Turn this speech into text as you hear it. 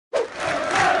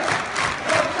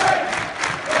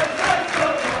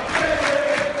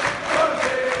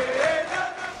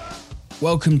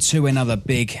Welcome to another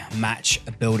big match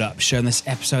build-up show. And this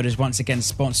episode is once again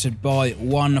sponsored by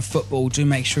OneFootball. Do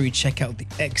make sure you check out the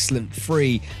excellent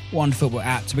free OneFootball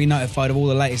app to be notified of all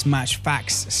the latest match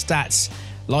facts, stats,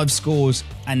 live scores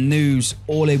and news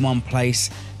all in one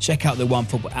place. Check out the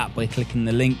OneFootball app by clicking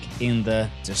the link in the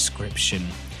description.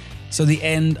 So the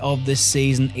end of this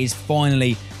season is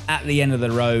finally at the end of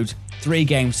the road. 3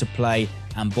 games to play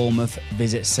and Bournemouth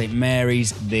visit St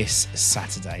Mary's this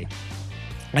Saturday.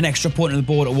 An extra point on the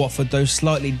board at Watford, though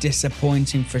slightly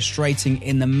disappointing, frustrating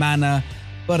in the manner,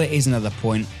 but it is another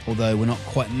point, although we're not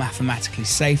quite mathematically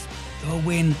safe. Though a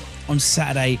win on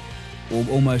Saturday will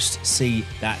almost see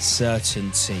that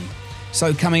certainty.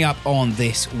 So coming up on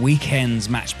this weekend's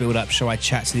match build-up show, I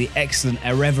chat to the excellent,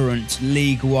 irreverent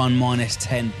League One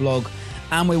 -10 blog,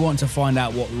 and we want to find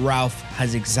out what Ralph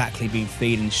has exactly been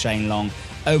feeding Shane Long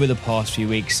over the past few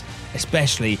weeks,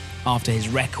 especially after his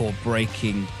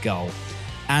record-breaking goal.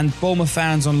 And Bournemouth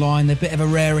fans online, they're a bit of a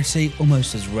rarity,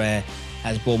 almost as rare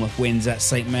as Bournemouth wins at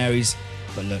St Mary's.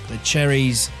 But look, the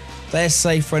Cherries, they're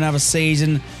safe for another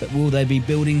season, but will they be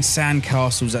building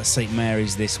sandcastles at St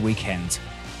Mary's this weekend?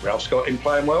 Ralph's got him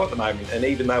playing well at the moment, and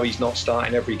even though he's not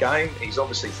starting every game, he's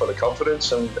obviously full of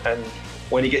confidence, and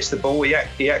when he gets the ball,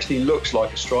 he actually looks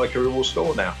like a striker who will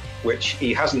score now, which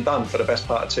he hasn't done for the best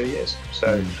part of 2 years.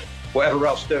 So whatever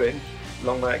Ralph's doing,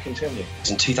 long may it continue.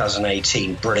 In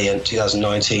 2018, brilliant.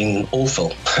 2019,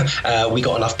 awful. We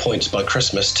got enough points by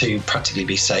Christmas to practically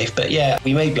be safe. But yeah,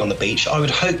 we may be on the beach. I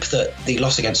would hope that the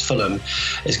loss against Fulham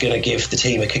is going to give the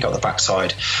team a kick up the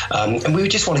backside. And we would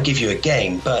just want to give you a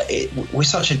game. But we're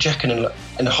such a Jekyll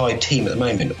and Hyde team at the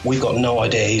moment. We've got no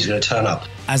idea who's going to turn up.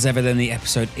 As ever, then, the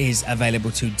episode is available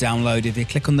to download if you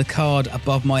click on the card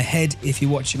above my head if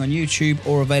you're watching on YouTube,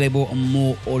 or available on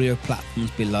more audio platforms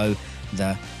below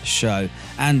the show.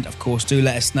 And of course, do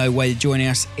let us know where you're joining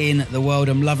us in the world.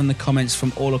 I'm loving the comments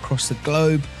from all across the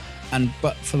globe.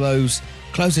 But for those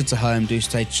closer to home, do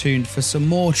stay tuned for some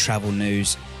more travel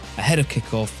news ahead of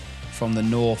kickoff from the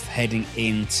north heading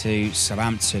into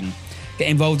Southampton. Get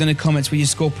involved in the comments with your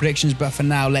score predictions, but for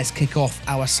now, let's kick off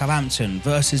our Southampton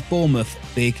versus Bournemouth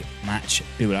big match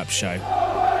build-up show.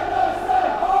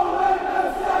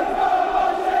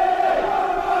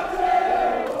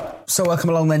 So welcome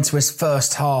along then to this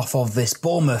first half of this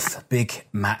Bournemouth big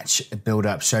match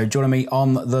build-up show. Joining me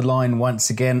on the line once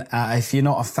again. If you're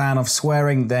not a fan of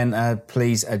swearing, then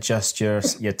please adjust your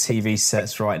TV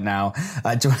sets right now.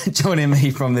 Joining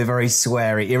me from the very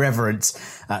sweary, irreverent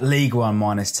League One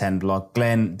 -10 blog,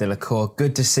 Glenn Delacour.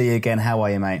 Good to see you again. How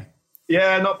are you, mate?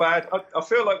 Yeah, not bad. I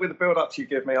feel like with the build-ups you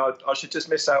give me, I should just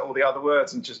miss out all the other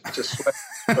words and just swear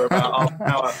for about half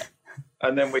an hour,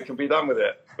 and then we can be done with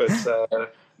it.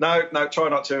 But No, try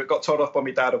not to. It got told off by my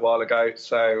dad a while ago.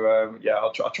 So,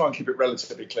 I'll try and keep it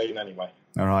relatively clean anyway.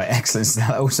 All right, excellent. So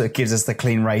that also gives us the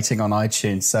clean rating on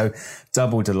iTunes. So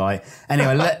double delight.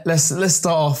 Anyway, let's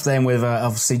start off then with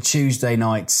obviously Tuesday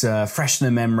night, fresh in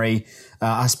the memory.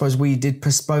 I suppose we did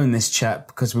postpone this chat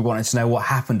because we wanted to know what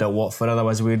happened at Watford.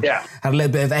 Otherwise, we'd had a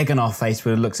little bit of egg on our face,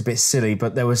 but it looks a bit silly.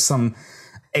 But there was some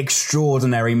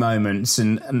extraordinary moments,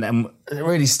 and it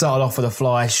really started off with a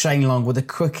fly. Shane Long with the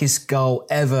quickest goal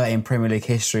ever in Premier League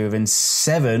history within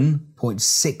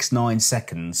 7.69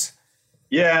 seconds.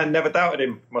 Yeah, never doubted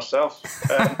him myself.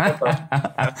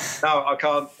 No, I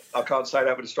can't say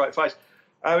that with a straight face.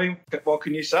 I mean, what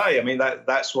can you say? I mean,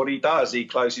 that's what he does. He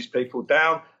closes people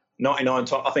down 99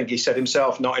 times. I think he said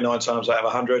himself 99 times out of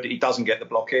 100 he doesn't get the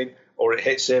block in, or it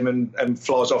hits him and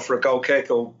flies off for a goal kick,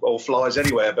 or flies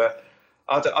anywhere. But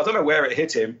I don't know where it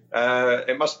hit him.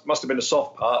 It must have been a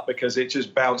soft part, because it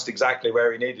just bounced exactly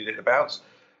where he needed it to bounce.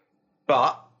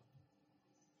 But,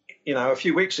 you know, a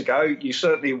few weeks ago, you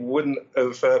certainly wouldn't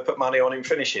have put money on him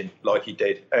finishing like he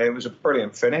did. It was a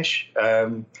brilliant finish.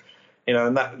 And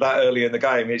that early in the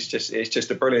game, it's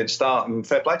just a brilliant start, and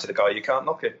fair play to the guy. You can't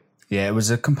knock it. Yeah, it was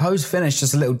a composed finish,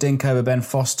 just a little dink over Ben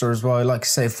Foster as well. Like I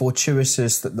say,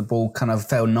 fortuitous that the ball kind of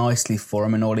fell nicely for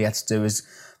him, and all he had to do was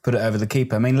put it over the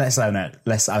keeper. I mean, let's own it.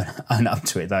 Let's own up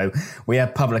to it, though. We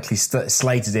have publicly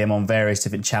slated him on various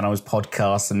different channels,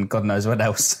 podcasts, and God knows what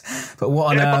else. But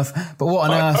what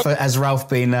on earth has Ralph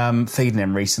been feeding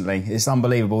him recently? It's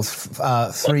unbelievable.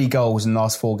 3 goals in the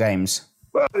last 4 games.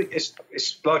 Well, it's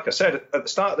like I said at the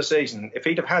start of the season, if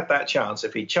he'd have had that chance,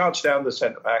 if he charged down the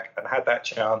centre-back and had that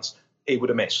chance, he would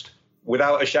have missed.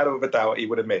 Without a shadow of a doubt, he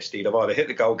would have missed. He'd have either hit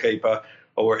the goalkeeper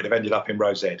or it'd have ended up in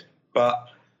row Z. But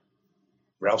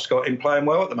Ralph's got him playing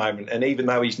well at the moment, and even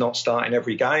though he's not starting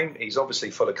every game, he's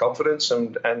obviously full of confidence,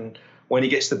 and when he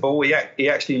gets the ball, he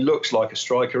actually looks like a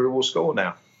striker who will score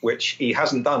now, which he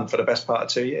hasn't done for the best part of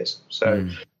 2 years. So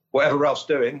whatever Ralph's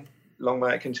doing, long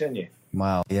may it continue.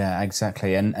 Well, yeah,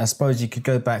 exactly. And I suppose you could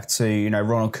go back to,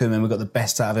 Ronald Koeman. We got the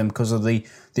best out of him because of the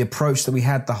approach that we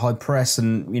had, the high press,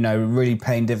 and, really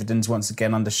paying dividends once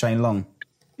again under Shane Long.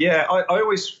 Yeah, I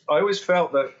always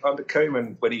felt that under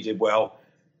Koeman, when he did well,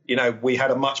 we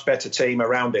had a much better team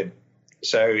around him.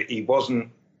 So he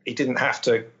didn't have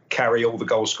to carry all the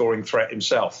goal scoring threat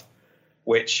himself,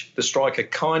 which the striker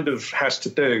kind of has to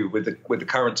do with the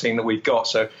current team that we've got.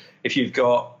 So if you've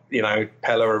got,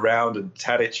 Pella around and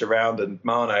Tadic around and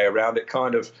Mane around, it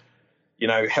kind of,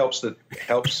 helps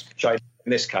Shane in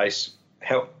this case,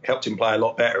 helped him play a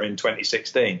lot better in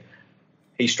 2016.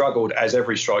 He struggled, as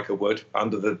every striker would,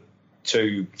 under the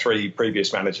 2-3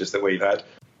 previous managers that we've had.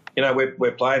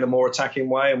 We're playing a more attacking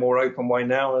way, a more open way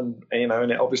now, and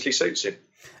it obviously suits him.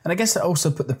 And I guess that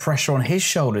also put the pressure on his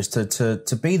shoulders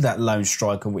to be that lone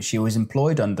striker, which he was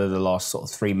employed under the last sort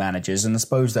of 3 managers. And I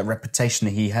suppose that reputation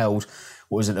that he held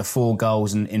was at the 4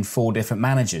 goals in 4 different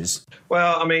managers.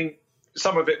 Well, I mean,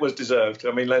 some of it was deserved.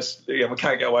 I mean, we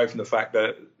can't get away from the fact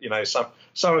that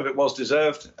some of it was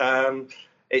deserved.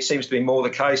 It seems to be more the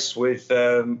case with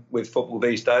football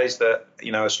these days that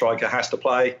a striker has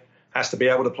to be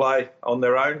able to play on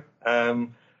their own.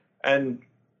 And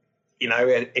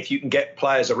if you can get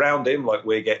players around him, like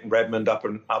we're getting Redmond up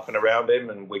and around him,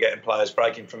 and we're getting players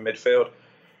breaking from midfield,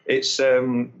 it's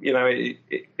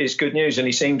it's good news. And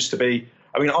he seems to be.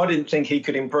 I mean, I didn't think he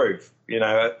could improve.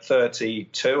 At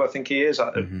 32, I think he is.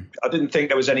 I didn't think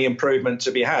there was any improvement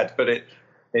to be had, but it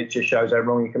just shows how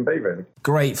wrong you can be, really.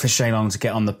 Great for Shane Long to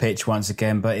get on the pitch once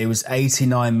again, but it was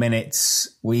 89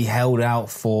 minutes we held out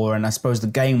for, and I suppose the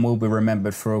game will be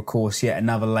remembered for, of course, yet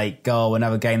another late goal,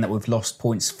 another game that we've lost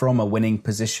points from a winning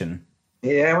position.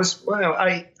 Yeah, it was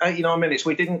 89 minutes.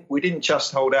 We didn't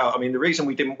just hold out. I mean, the reason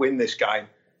we didn't win this game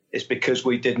is because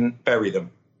we didn't bury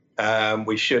them.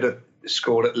 We should have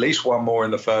scored at least one more in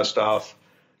the first half.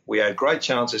 We had great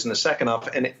chances in the second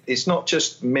half, and it's not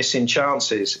just missing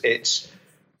chances, it's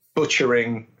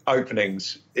butchering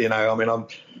openings. I mean, I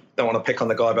don't want to pick on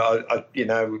the guy, but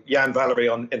Jan Valery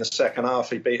in the second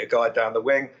half, he beat a guy down the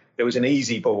wing. There was an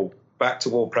easy ball back to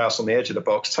Ward-Prowse on the edge of the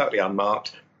box, totally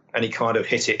unmarked, and he kind of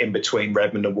hit it in between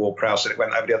Redmond and Ward-Prowse, and it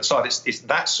went over the other side. It's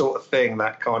that sort of thing,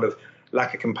 that kind of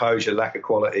lack of composure, lack of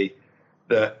quality,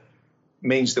 that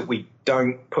means that we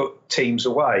don't put teams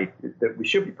away that we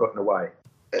should be putting away.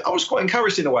 I was quite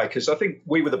encouraged in a way, because I think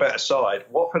we were the better side.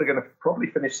 Watford are going to probably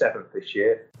finish 7th this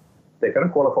year. They're going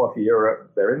to qualify for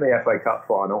Europe. They're in the FA Cup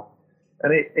final.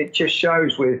 And it just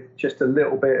shows with just a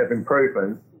little bit of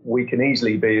improvement, we can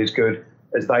easily be as good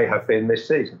as they have been this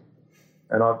season.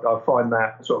 And I find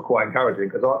that sort of quite encouraging,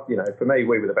 because, for me,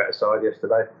 we were the better side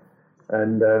yesterday.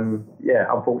 And,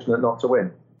 unfortunate not to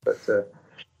win. But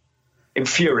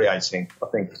infuriating, I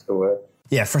think is the word.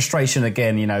 Yeah, frustration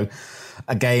again,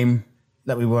 a game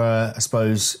that we were, I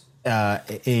suppose,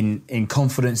 in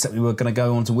confidence that we were going to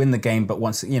go on to win the game, but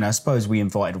once I suppose we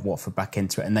invited Watford back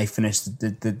into it, and they finished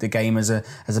the game as a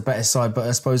better side. But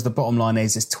I suppose the bottom line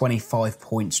is it's 25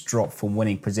 points drop from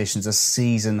winning positions, a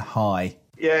season high.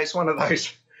 Yeah, it's one of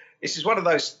those. This is one of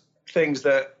those things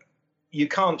that you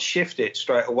can't shift it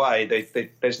straight away.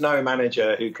 There's no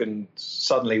manager who can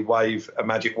suddenly wave a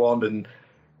magic wand and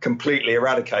completely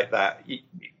eradicate that.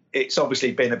 It's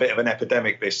obviously been a bit of an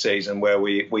epidemic this season where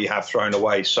we have thrown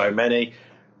away so many,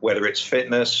 whether it's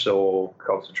fitness or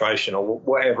concentration or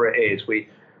whatever it is.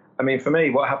 For me,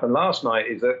 what happened last night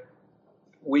is that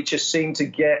we just seemed to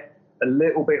get a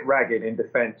little bit ragged in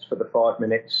defence for the 5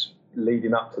 minutes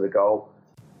leading up to the goal.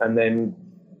 And then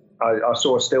I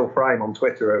saw a still frame on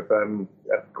Twitter of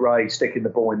Gray sticking the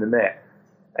ball in the net.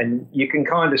 And you can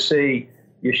kind of see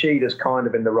Yoshida's kind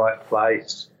of in the right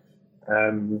place.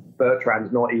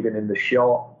 Bertrand's not even in the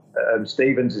shot.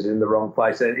 Stevens is in the wrong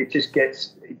place. And it just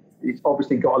it's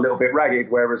obviously got a little bit ragged,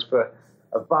 whereas for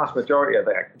a vast majority of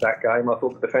that game, I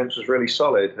thought the defence was really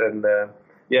solid. And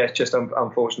it's just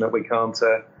unfortunate we can't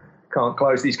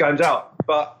close these games out.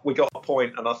 But we got a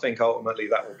point, and I think ultimately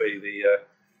that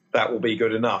will be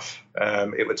good enough.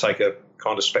 It would take a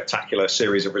kind of spectacular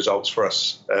series of results for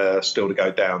us still to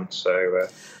go down. So I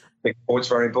think the point's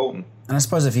very important. And I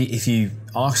suppose if you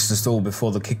asked us all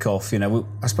before the kickoff,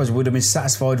 I suppose we would have been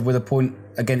satisfied with a point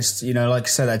against, like I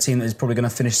said, a team that is probably going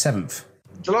to finish 7th.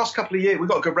 The last couple of years, we've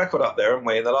got a good record up there, haven't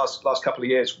we? In the last couple of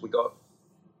years, we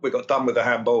got done with the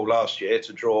handball last year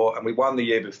to draw, and we won the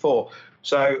year before.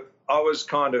 So I was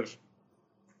kind of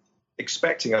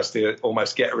expecting us to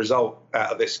almost get a result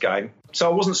out of this game. So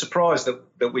I wasn't surprised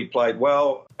that we played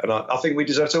well, and I think we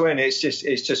deserve to win. It's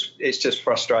just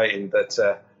frustrating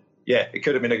that it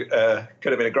could have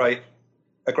been a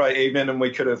great evening, and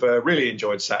we could have really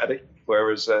enjoyed Saturday.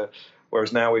 Whereas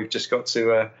now we've just got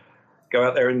to go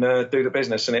out there and do the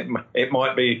business. And it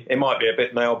might be a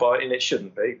bit nail biting. It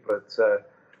shouldn't be, but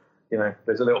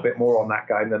there's a little bit more on that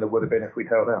game than there would have been if we'd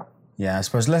held out. Yeah, I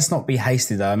suppose let's not be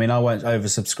hasty though. I mean, I won't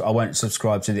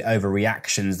subscribe to the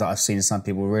overreactions that I've seen some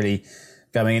people really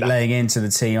laying into the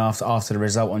team after the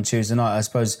result on Tuesday night. I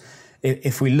suppose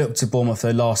if we look to Bournemouth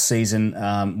though last season,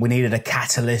 we needed a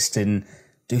catalyst in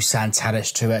Dusan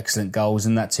Tadic, 2 excellent goals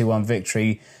in that 2-1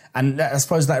 victory, and I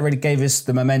suppose that really gave us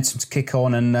the momentum to kick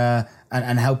on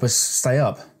and help us stay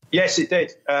up. Yes, it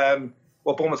did.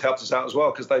 Well, Bournemouth helped us out as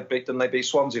well because they beat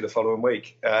Swansea the following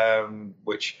week,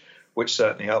 which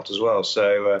certainly helped as well.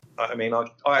 So,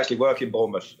 I actually work in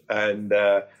Bournemouth, and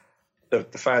the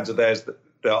fans of theirs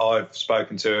that I've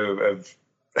spoken to have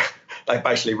they've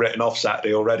basically written off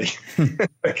Saturday already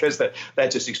because they're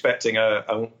just expecting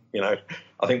I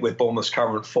think with Bournemouth's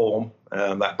current form,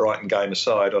 that Brighton game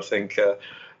aside, I think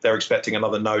they're expecting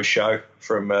another no-show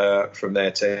from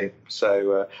their team.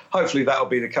 So hopefully that'll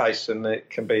be the case, and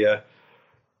it can be a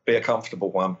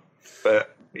comfortable one.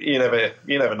 But you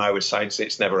never know with Saints.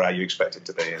 It's never how you expect it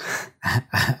to be, is it?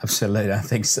 Absolutely. I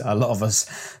think a lot of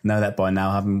us know that by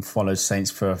now, having followed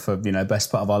Saints for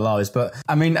best part of our lives. But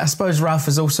I mean, I suppose Ralph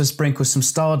has also sprinkled some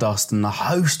stardust on a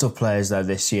host of players though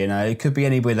this year. It could be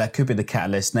anybody that could be the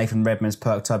catalyst. Nathan Redmond's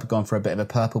perked up, gone for a bit of a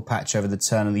purple patch over the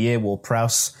turn of the year.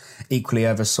 Ward-Prowse equally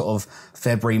over sort of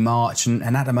February, March, and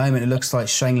at the moment it looks like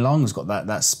Shane Long's got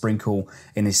that spring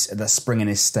in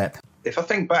his step. If I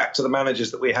think back to the managers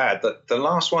that we had, the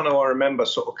last one who I remember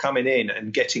sort of coming in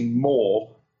and getting more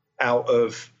out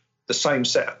of the same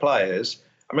set of players,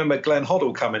 I remember Glenn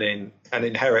Hoddle coming in and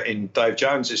inheriting Dave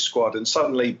Jones's squad, and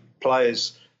suddenly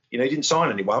players, he didn't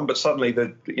sign anyone, but suddenly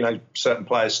certain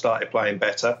players started playing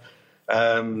better.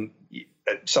 Some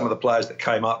of the players that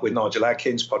came up with Nigel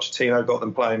Adkins, Pochettino got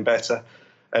them playing better,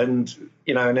 and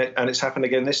it's happened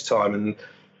again this time, and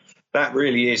that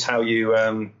really is how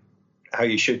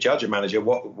you should judge a manager.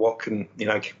 What can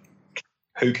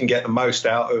who can get the most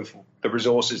out of the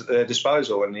resources at their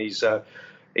disposal, and he's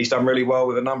done really well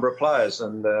with a number of players,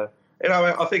 and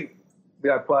I think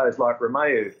players like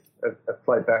Romeu have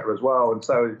played better as well, and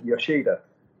so has Yoshida.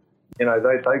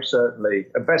 They've certainly,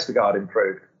 and Vestergaard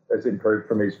has improved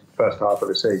from his first half of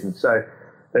the season. So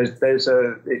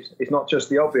it's not just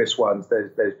the obvious ones.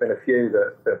 There's been a few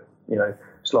that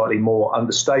slightly more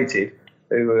understated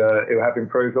who have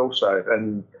improved also,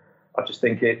 and I just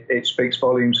think it speaks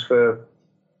volumes for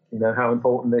how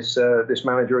important this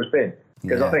manager has been.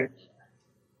 Because I think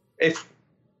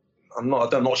I'm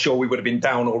not sure we would have been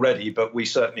down already, but we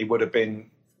certainly would have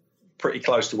been pretty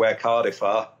close to where Cardiff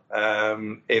are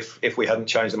if we hadn't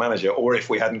changed the manager, or if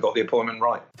we hadn't got the appointment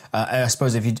right. I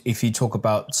suppose if you talk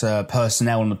about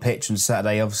personnel on the pitch on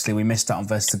Saturday, obviously we missed out on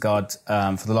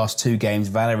Vestergaard for the last 2 games.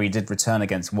 Valerie did return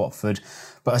against Watford,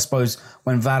 but I suppose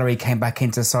when Valerie came back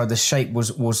into the side, the shape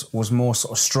was more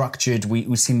sort of structured.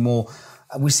 We seemed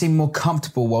more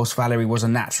comfortable whilst Valerie was a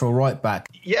natural right back.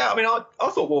 Yeah, I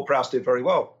thought Ward-Prowse did very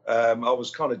well. I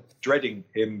was kind of dreading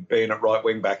him being at right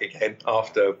wing back again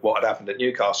after what had happened at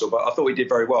Newcastle, but I thought he did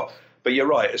very well. But you're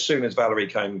right, as soon as Valerie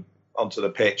came onto the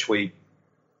pitch, we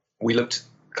looked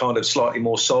kind of slightly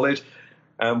more solid,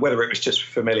 whether it was just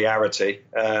familiarity.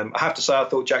 I have to say, I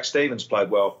thought Jack Stevens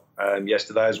played well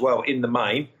yesterday as well. In the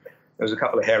main, there was a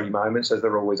couple of hairy moments, as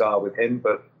there always are with him,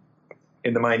 but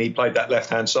in the main, he played that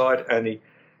left-hand side and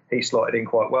he slotted in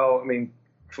quite well.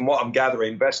 From what I'm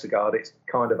gathering, Vestergaard, it's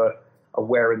kind of a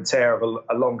wear and tear of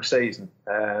a long season.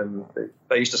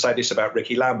 They used to say this about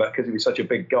Ricky Lambert because he was such a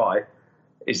big guy,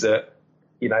 is that,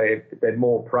 they're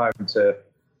more prone to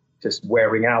just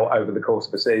wearing out over the course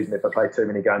of a season if they play too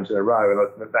many games in a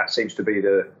row. And that seems to be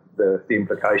the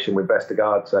implication with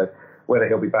Vestergaard. So whether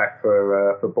he'll be back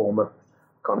for Bournemouth,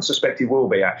 I kind of suspect he will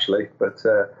be, actually. But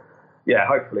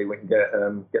hopefully we can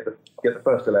get the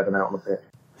first 11 out on the pitch.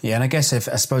 Yeah, and I guess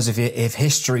if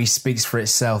history speaks for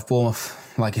itself,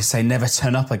 Bournemouth, like you say, never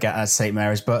turn up again at St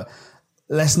Mary's. But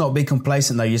let's not be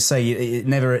complacent, though. You say it's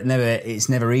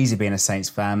never easy being a Saints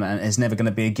fan, and it's never going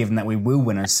to be a given that we will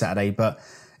win on Saturday. But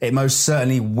it most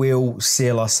certainly will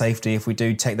seal our safety if we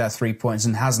do take that 3 points.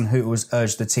 And Hasenhüttl has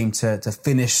urged the team to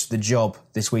finish the job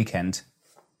this weekend.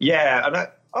 Yeah, and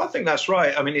I think that's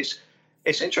right.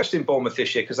 It's interesting, Bournemouth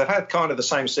this year, because they've had kind of the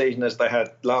same season as they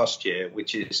had last year,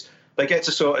 which is they get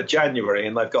to sort of January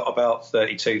and they've got about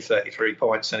 32, 33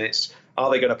 points, and it's,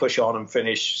 are they going to push on and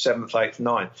finish 7th, 8th,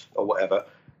 9th or whatever?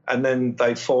 And then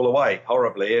they fall away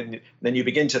horribly, and then you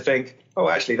begin to think, oh,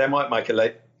 actually, they might make a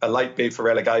late bid for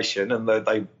relegation, and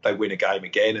they win a game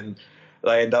again, and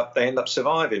they end up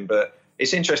surviving. But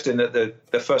it's interesting that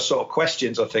the first sort of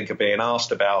questions I think are being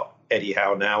asked about Eddie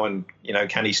Howe now, and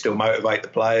can he still motivate the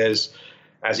players?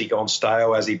 Has he gone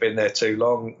stale? Has he been there too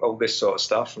long? All this sort of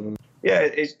stuff. And yeah,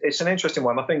 it's an interesting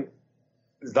one. I think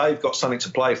they've got something to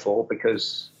play for,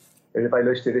 because if they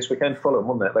lose to this weekend, Fulham,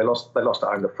 wasn't it? They lost at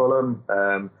home to Fulham.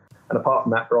 And apart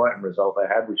from that Brighton result they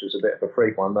had, which was a bit of a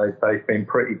freak one, they've been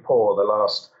pretty poor the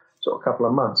last sort of couple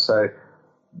of months. So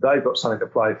they've got something to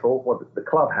play for. Well, the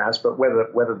club has, but whether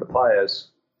the players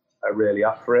are really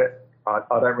up for it, I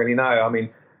don't really know. I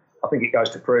mean, I think it goes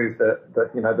to prove that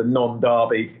the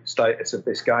non-derby status of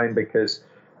this game, because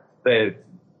they've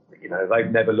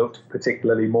never looked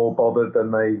particularly more bothered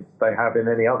than they have in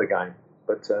any other game.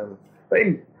 But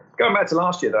going back to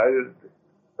last year, though,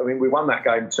 I mean, we won that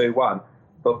game 2-1.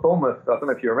 But Bournemouth, I don't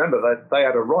know if you remember, they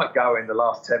had a right go in the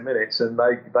last 10 minutes, and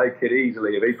they could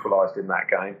easily have equalised in that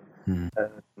game. And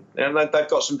they've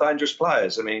got some dangerous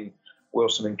players. I mean,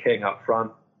 Wilson and King up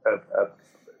front,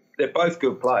 they're both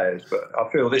good players, but I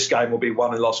feel this game will be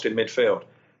won and lost in midfield.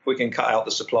 If we can cut out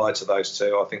the supply to those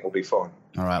two, I think we'll be fine.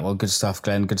 All right, well, good stuff,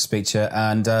 Glenn. Good to speak to you.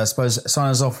 And I suppose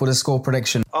sign us off with a score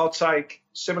prediction. I'll take,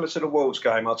 similar to the Wolves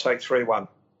game, I'll take 3-1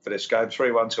 for this game.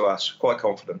 3-1 to us. Quite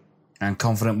confident. And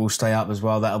confident we'll stay up as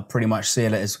well. That'll pretty much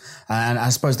seal it. And I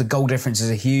suppose the goal difference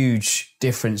is a huge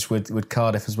difference with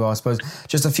Cardiff as well. I suppose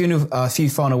just a few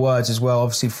final words as well.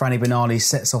 Obviously, Franny Benali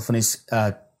sets off on his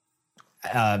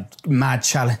mad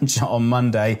challenge on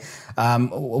Monday.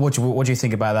 What do you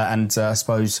think about that? And I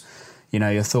suppose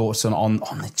your thoughts on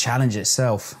the challenge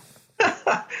itself.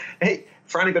 Hey,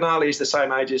 Franny Benali is the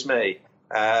same age as me.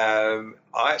 I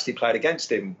actually played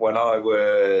against him when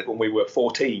we were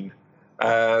 14.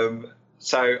 And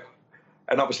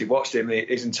obviously watched him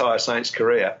his entire Saints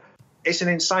career. It's an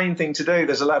insane thing to do.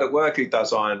 There's a lad at work who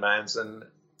does Ironmans,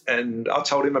 and I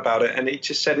told him about it, and he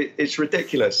just said it's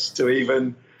ridiculous to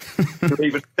even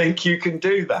think you can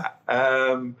do that.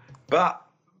 But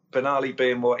Benali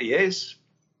being what he is,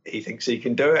 he thinks he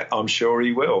can do it. I'm sure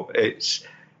he will. It's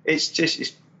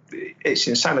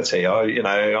insanity.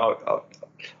 I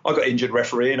got injured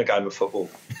refereeing a game of football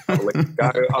a couple of weeks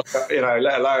ago.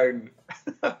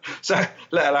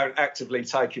 let alone actively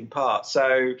taking part.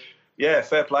 So, yeah,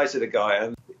 fair play to the guy.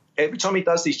 And every time he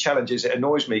does these challenges, it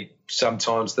annoys me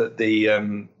sometimes that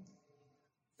the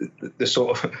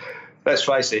sort of, let's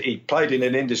face it, he played in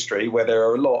an industry where there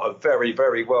are a lot of very,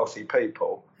 very wealthy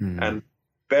people. And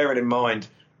bearing in mind,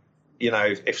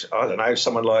 if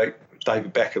someone like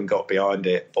David Beckham got behind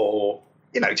it, or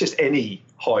just any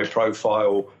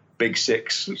high-profile Big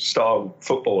Six style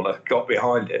footballer got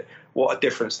behind it, what a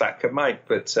difference that could make.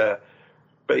 But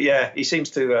yeah, he seems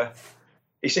to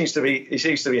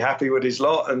be happy with his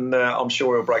lot, and I'm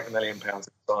sure he'll break £1 million at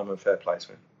the time, and fair play to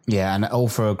him. Yeah, and all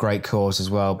for a great cause as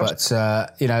well. But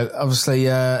obviously,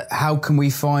 how can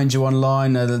we find you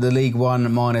online? The League One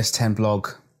 -10 blog.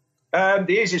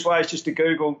 The easiest way is just to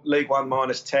Google League One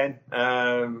 -10.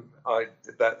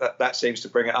 That seems to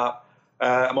bring it up.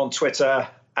 I'm on Twitter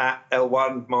at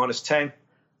L1 -10.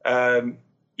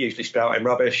 Usually spelled in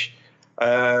rubbish.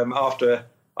 After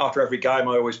every game,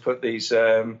 I always put these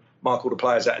mark all the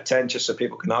players out of 10 just so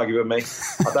people can argue with me.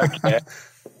 I don't care.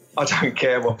 I don't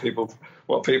care what people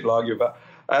argue about.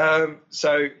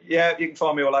 So yeah, you can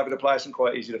find me all over the place. I'm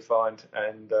quite easy to find.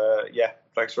 And yeah,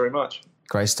 thanks very much.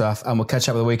 Great stuff. And we'll catch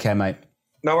up with the weekend, mate.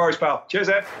 No worries, pal. Cheers,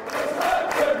 Ed.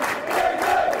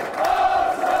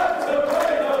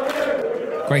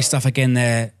 Great stuff again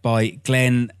there by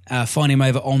Glenn. Find him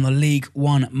over on the League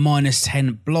One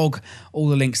 -10 blog. All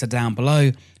the links are down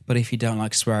below. But if you don't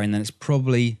like swearing, then it's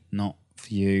probably not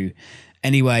for you.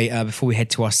 Anyway, before we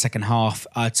head to our second half,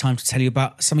 time to tell you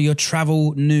about some of your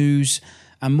travel news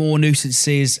and more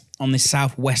nuisances on the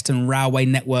South Western Railway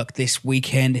network this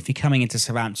weekend. If you're coming into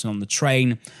Southampton on the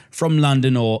train from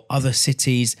London or other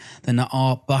cities, then there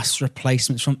are bus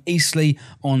replacements from Eastleigh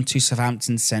on to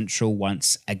Southampton Central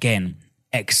once again.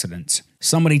 Excellent.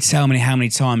 Somebody tell me how many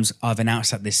times I've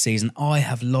announced that this season. I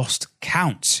have lost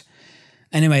count.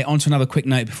 Anyway, on to another quick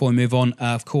note before we move on.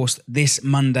 Of course, this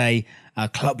Monday,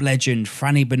 club legend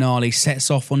Franny Benali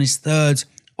sets off on his third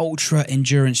Ultra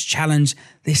Endurance Challenge.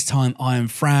 This time, I am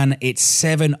Fran. It's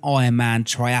 7 Ironman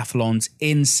triathlons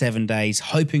in 7 days,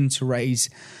 hoping to raise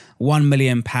 £1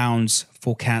 million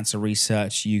for Cancer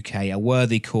Research UK, a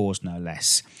worthy cause, no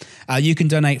less. You can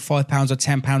donate £5 or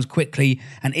 £10 quickly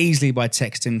and easily by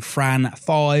texting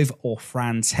FRAN5 or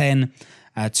FRAN10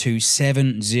 to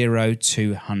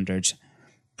 70200.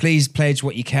 Please pledge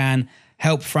what you can,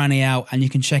 help Franny out, and you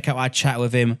can check out our chat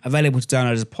with him, available to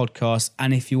download as a podcast.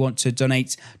 And if you want to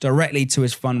donate directly to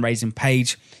his fundraising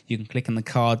page, you can click on the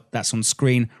card that's on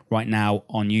screen right now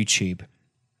on YouTube.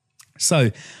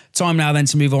 So, time now then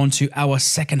to move on to our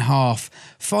second half.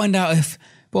 Find out if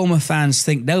Bournemouth fans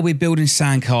think they'll be building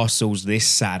sandcastles this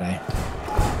Saturday.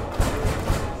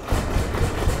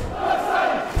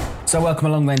 So welcome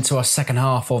along then to our second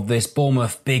half of this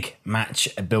Bournemouth big match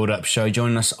build-up show.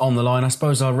 Joining us on the line, I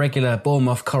suppose, our regular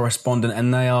Bournemouth correspondent,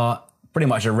 and they are pretty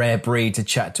much a rare breed to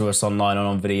chat to us online and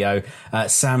on video.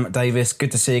 Sam Davis,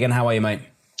 good to see you again. How are you, mate?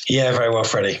 Yeah, very well,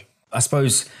 Freddie. I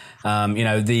suppose,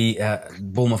 the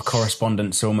Bournemouth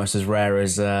correspondents are almost as rare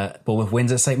as Bournemouth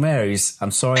wins at St Mary's.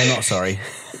 I'm sorry, I'm not sorry.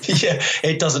 Yeah,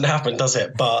 it doesn't happen, does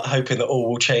it? But hoping that all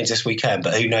will change this weekend,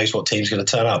 but who knows what team's going to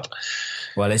turn up.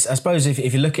 Well, I suppose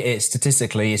if you look at it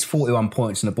statistically, it's 41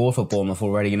 points on the board for Bournemouth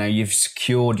already. You know, you've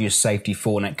secured your safety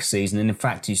for next season. And in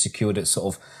fact, you secured it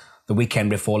sort of the weekend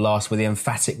before last with the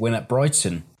emphatic win at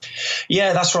Brighton.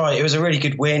 Yeah, that's right. It was a really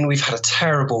good win. We've had a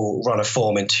terrible run of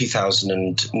form in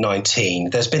 2019.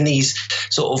 There's been these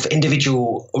sort of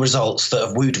individual results that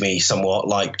have wooed me somewhat,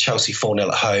 like Chelsea 4-0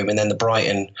 at home and then the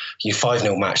Brighton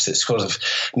 5-0 match that sort of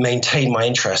maintained my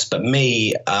interest. But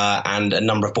me and a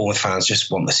number of Bournemouth fans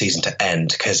just want the season to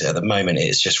end because at the moment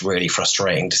it's just really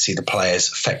frustrating to see the players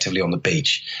effectively on the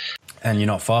beach. And you're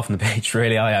not far from the beach,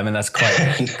 really, are you? I mean, that's quite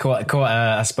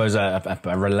I suppose, a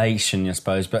relation, I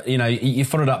suppose. But, you know, you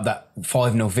followed up that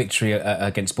 5-0 victory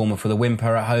against Bournemouth with a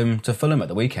whimper at home to Fulham at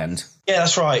the weekend. Yeah,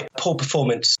 that's right. Poor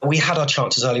performance. We had our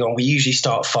chances early on. We usually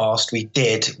start fast. We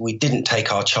did. We didn't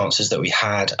take our chances that we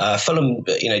had. Fulham,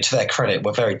 to their credit,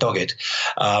 were very dogged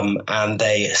and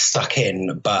they stuck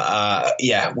in. But,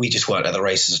 we just weren't at the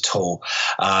races at all.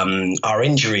 Our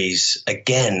injuries,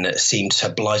 again, seemed to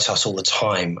blight us all the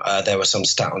time. There was some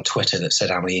stat on Twitter that said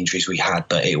how many injuries we had,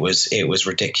 but it was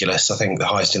ridiculous. I think the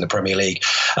highest in the Premier League.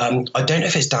 I don't know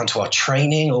if it's down to our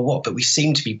training or what, but we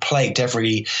seem to be plagued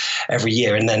every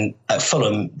year. And then at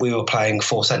Fulham, we were playing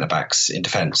 4 centre-backs in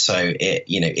defence, so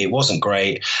it wasn't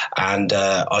great. And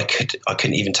I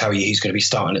couldn't even tell you who's going to be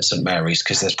starting at St Mary's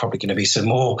because there's probably going to be some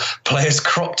more players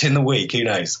cropped in the week. Who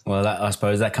knows? Well, I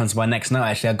suppose that comes to my next note.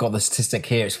 Actually, I got the statistic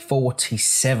here. It's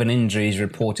 47 injuries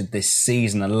reported this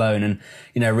season alone,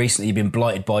 and recently you've been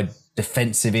blighted by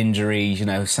defensive injuries,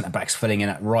 centre-backs filling in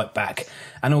at right back.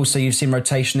 And also you've seen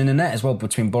rotation in the net as well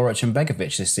between Boruc and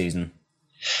Begovic this season.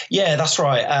 Yeah, that's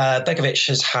right. Begovic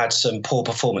has had some poor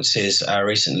performances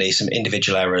recently, some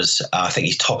individual errors. I think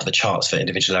he's top of the charts for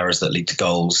individual errors that lead to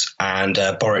goals. And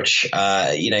Boruc,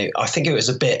 I think it was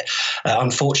a bit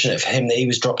unfortunate for him that he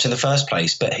was dropped in the first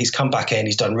place, but he's come back in.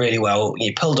 He's done really well.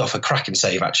 He pulled off a cracking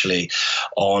save, actually,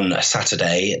 on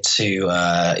Saturday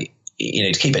to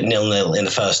keep it 0-0 in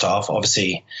the first half.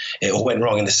 Obviously, it all went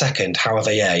wrong in the second. However,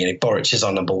 Boruc is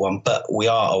our number one, but we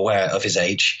are aware of his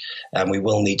age and we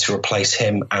will need to replace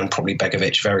him and probably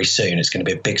Begovic very soon. It's going to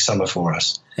be a big summer for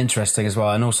us. Interesting as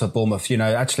well. And also Bournemouth,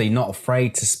 actually not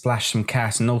afraid to splash some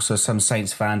cash, and also some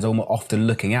Saints fans often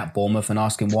looking at Bournemouth and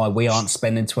asking why we aren't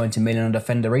spending 20 million on a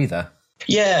defender either.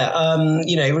 Yeah,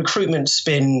 recruitment's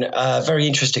been very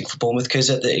interesting for Bournemouth because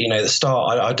at the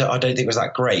start, I don't think it was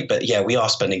that great. But yeah, we are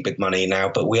spending big money now,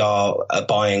 but we are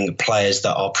buying players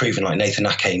that are proven. Like Nathan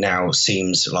Ake now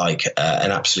seems like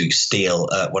an absolute steal,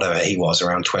 whatever he was,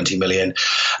 around 20 million.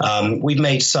 We've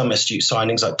made some astute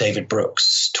signings like David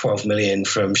Brooks, 12 million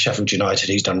from Sheffield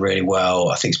United, who's done really well.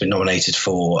 I think he's been nominated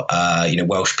for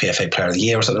Welsh PFA Player of the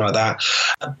Year or something like that.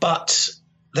 But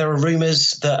there are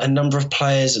rumours that a number of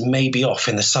players may be off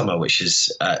in the summer, which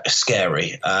is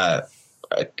scary.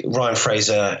 Ryan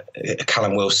Fraser,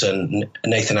 Callum Wilson,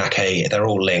 Nathan Ake, they're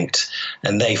all linked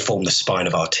and they form the spine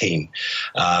of our team.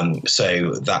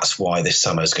 So that's why this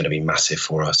summer is going to be massive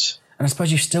for us. And I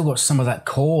suppose you've still got some of that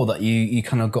core that you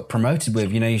kind of got promoted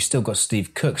with. You've still got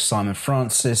Steve Cook, Simon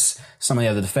Francis, some of the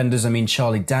other defenders. I mean,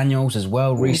 Charlie Daniels as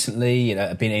well recently,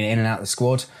 been in and out of the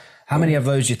squad. How many of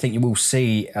those do you think you will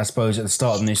see, I suppose, at the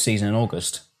start of the new season in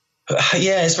August?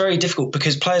 Yeah, it's very difficult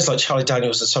because players like Charlie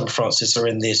Daniels and Simon Francis are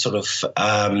in the sort of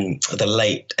the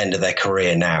late end of their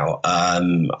career now.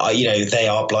 They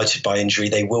are blighted by injury.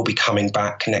 They will be coming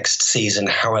back next season.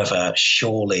 However,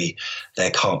 surely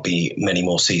there can't be many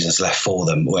more seasons left for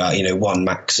them. Well, one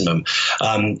maximum.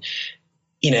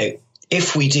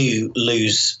 If we do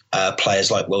lose players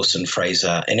like Wilson,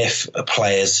 Fraser, and if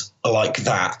players like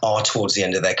that are towards the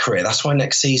end of their career, that's why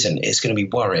next season it's going to be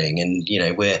worrying. And,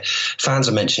 fans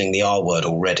are mentioning the R word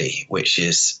already, which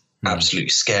is absolutely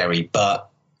scary. But,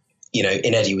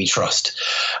 in Eddie we trust.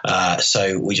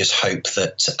 So we just hope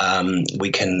that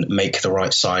we can make the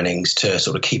right signings to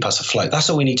sort of keep us afloat. That's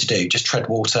all we need to do. Just tread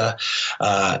water,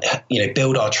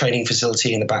 build our training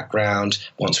facility in the background.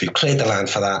 Once we've cleared the land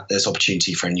for that, there's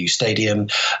opportunity for a new stadium.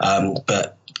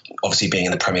 But obviously being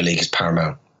in the Premier League is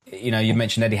paramount. you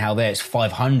mentioned Eddie Howe there. It's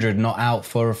 500 not out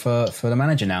for the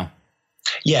manager now.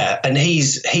 Yeah, and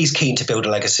he's keen to build a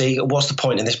legacy. What's the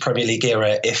point in this Premier League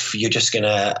era if you're just going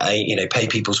to pay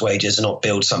people's wages and not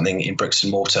build something in bricks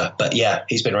and mortar? But yeah,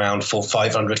 he's been around for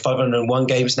 501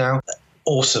 games now.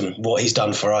 Awesome what he's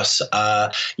done for us.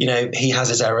 He has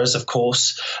his errors, of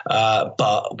course,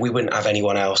 but we wouldn't have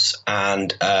anyone else.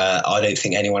 And I don't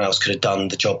think anyone else could have done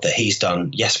the job that he's done.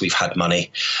 Yes, we've had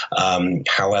money.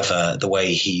 However, the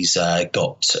way he's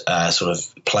got sort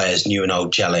of players new and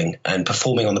old gelling and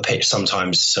performing on the pitch,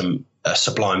 sometimes some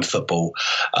sublime football.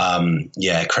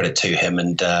 Credit to him.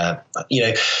 And, I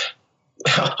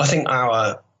think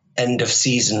our end of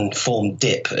season form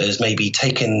dip has maybe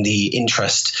taken the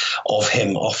interest of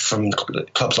him off from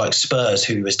clubs like Spurs,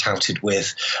 who he was touted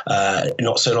with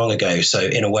not so long ago. So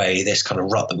in a way, this kind of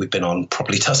rut that we've been on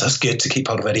probably does us good to keep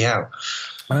hold of Eddie Howe.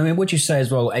 I mean, would you say as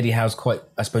well, Eddie Howe's quite,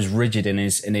 I suppose, rigid in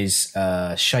his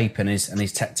shape and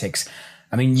his tactics?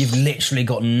 I mean, you've literally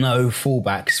got no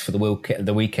fullbacks for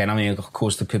the weekend. I mean, of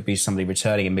course, there could be somebody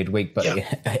returning in midweek, but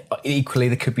equally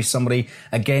there could be somebody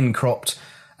again cropped.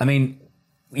 I mean,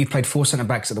 you played 4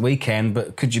 centre-backs at the weekend,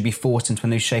 but could you be forced into a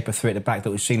new shape of 3 at the back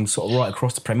that we've seen sort of right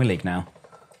across the Premier League now?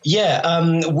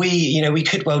 Yeah, we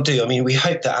could well do. I mean, we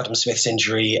hope that Adam Smith's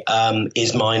injury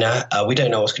is minor. We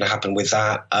don't know what's going to happen with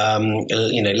that.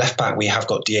 Left back, we have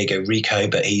got Diego Rico,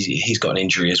 but he's got an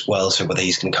injury as well. So whether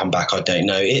he's going to come back, I don't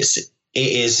know. It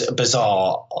is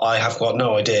bizarre. I have got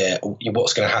no idea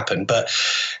what's going to happen. But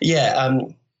yeah,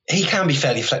 he can be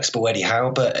fairly flexible, Eddie Howe,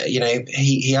 but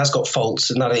he has got faults,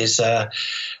 and that is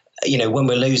when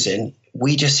we're losing,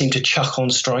 we just seem to chuck on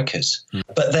strikers.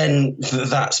 But then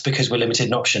that's because we're limited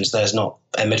in options. There's not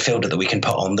a midfielder that we can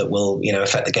put on that will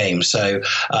affect the game. So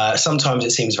sometimes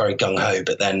it seems very gung ho,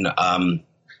 but then I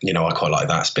quite like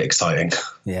that. It's a bit exciting.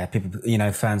 Yeah, people,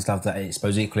 fans love that. I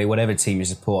suppose equally, whatever team you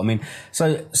support. I mean,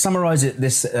 so summarise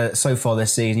it so far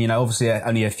this season. Obviously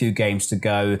only a few games to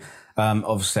go.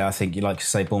 Obviously, I think you like to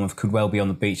say Bournemouth could well be on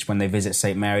the beach when they visit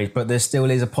St Mary's, but there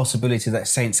still is a possibility that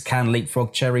Saints can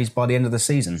leapfrog Cherries by the end of the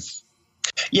season.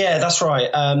 Yeah, that's right.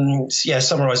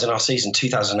 Summarising our season,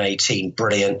 2018,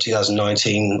 brilliant.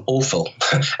 2019, awful.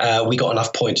 We got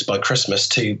enough points by Christmas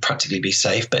to practically be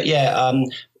safe. But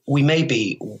we may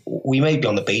be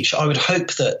on the beach. I would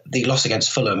hope that the loss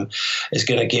against Fulham is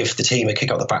going to give the team a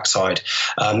kick up the backside.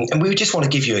 And we would just want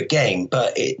to give you a game,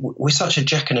 but we're such a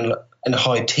Jekyll and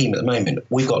Hyde team at the moment.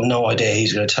 We've got no idea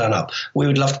who's going to turn up. We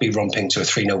would love to be romping to a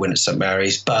 3-0 win at St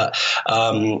Mary's, but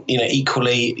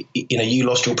equally, you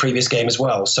lost your previous game as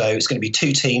well. So it's going to be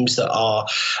 2 teams that are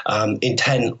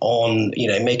intent on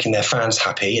making their fans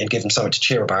happy and give them something to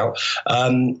cheer about.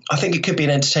 I think it could be an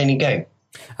entertaining game.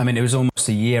 I mean, it was almost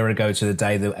a year ago to the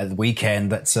day at the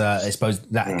weekend that I suppose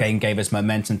that game gave us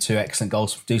momentum. 2 excellent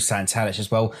goals from Dusan Tadic as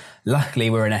well. Luckily,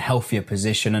 we're in a healthier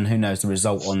position, and who knows the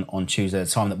result on Tuesday, the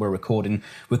time that we're recording.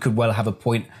 We could well have a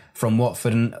point from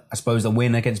Watford, and I suppose the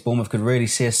win against Bournemouth could really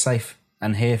see us safe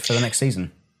and here for the next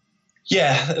season.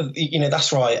 Yeah,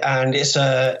 that's right. And it's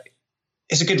a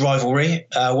good rivalry,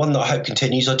 one that I hope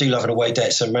continues. I do love an away day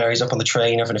at St Mary's, up on the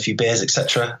train, having a few beers,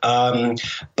 etc.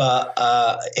 But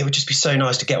it would just be so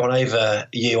nice to get one over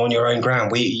you on your own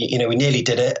ground. We nearly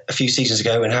did it a few seasons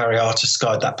ago when Harry Arter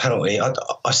skied that penalty.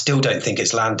 I still don't think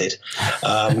it's landed.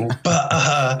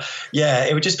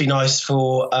 It would just be nice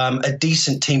for a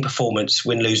decent team performance,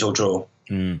 win, lose or draw.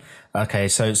 Okay,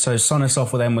 so sign us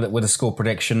off with a score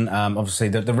prediction. Obviously,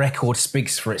 the record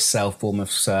speaks for itself.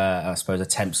 Bournemouth's, I suppose,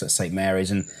 attempts at St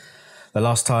Mary's, and the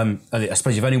last time, I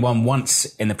suppose, you've only won once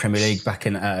in the Premier League back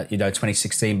in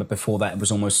 2016, but before that, it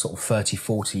was almost sort of 30,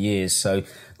 40 years. So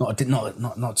not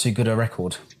too good a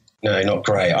record. No, not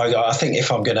great. I think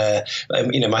if I'm going to,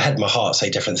 my head and my heart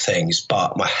say different things,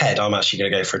 but my head, I'm actually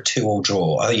going to go for a 2-2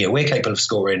 draw. I think we're capable of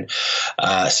scoring.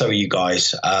 So are you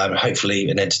guys. Hopefully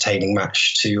an entertaining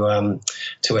match to end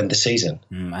the season.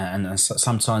 And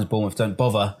sometimes Bournemouth don't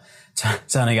bother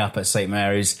turning up at St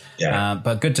Mary's. Yeah.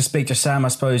 But good to speak to Sam. I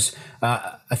suppose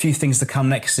a few things to come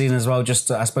next season as well. Just,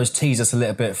 I suppose, tease us a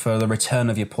little bit for the return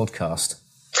of your podcast.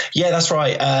 Yeah, that's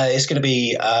right. It's going to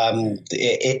be,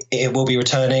 it will be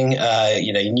returning, new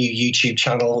YouTube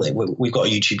channel. We've got a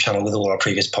YouTube channel with all our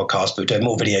previous podcasts, but we're doing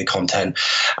more video content.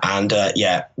 And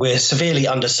we're severely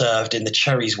underserved in the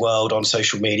Cherries world on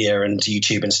social media and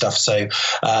YouTube and stuff. So,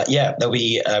 there'll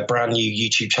be a brand new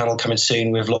YouTube channel coming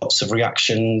soon with lots of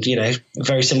reaction,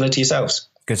 very similar to yourselves.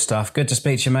 Good stuff. Good to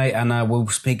speak to you, mate. And we'll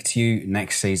speak to you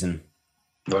next season.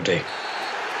 Will do.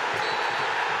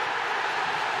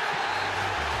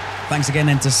 Thanks again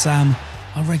then to Sam,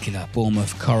 our regular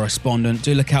Bournemouth correspondent.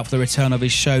 Do look out for the return of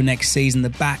his show next season,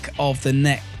 the Back of the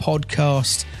Net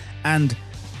podcast. And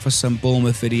for some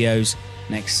Bournemouth videos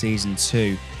next season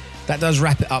too. That does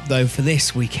wrap it up though for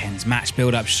this weekend's match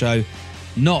build-up show.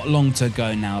 Not long to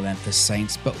go now then for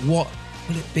Saints, but what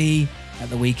will it be at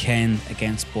the weekend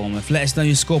against Bournemouth? Let us know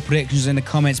your score predictions in the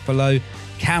comments below.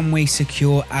 Can we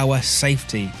secure our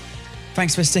safety?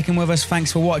 Thanks for sticking with us,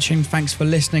 thanks for watching, thanks for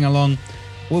listening along.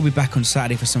 We'll be back on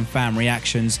Saturday for some fan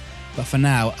reactions, but for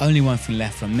now, only one thing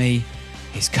left from me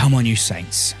is come on you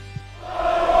Saints.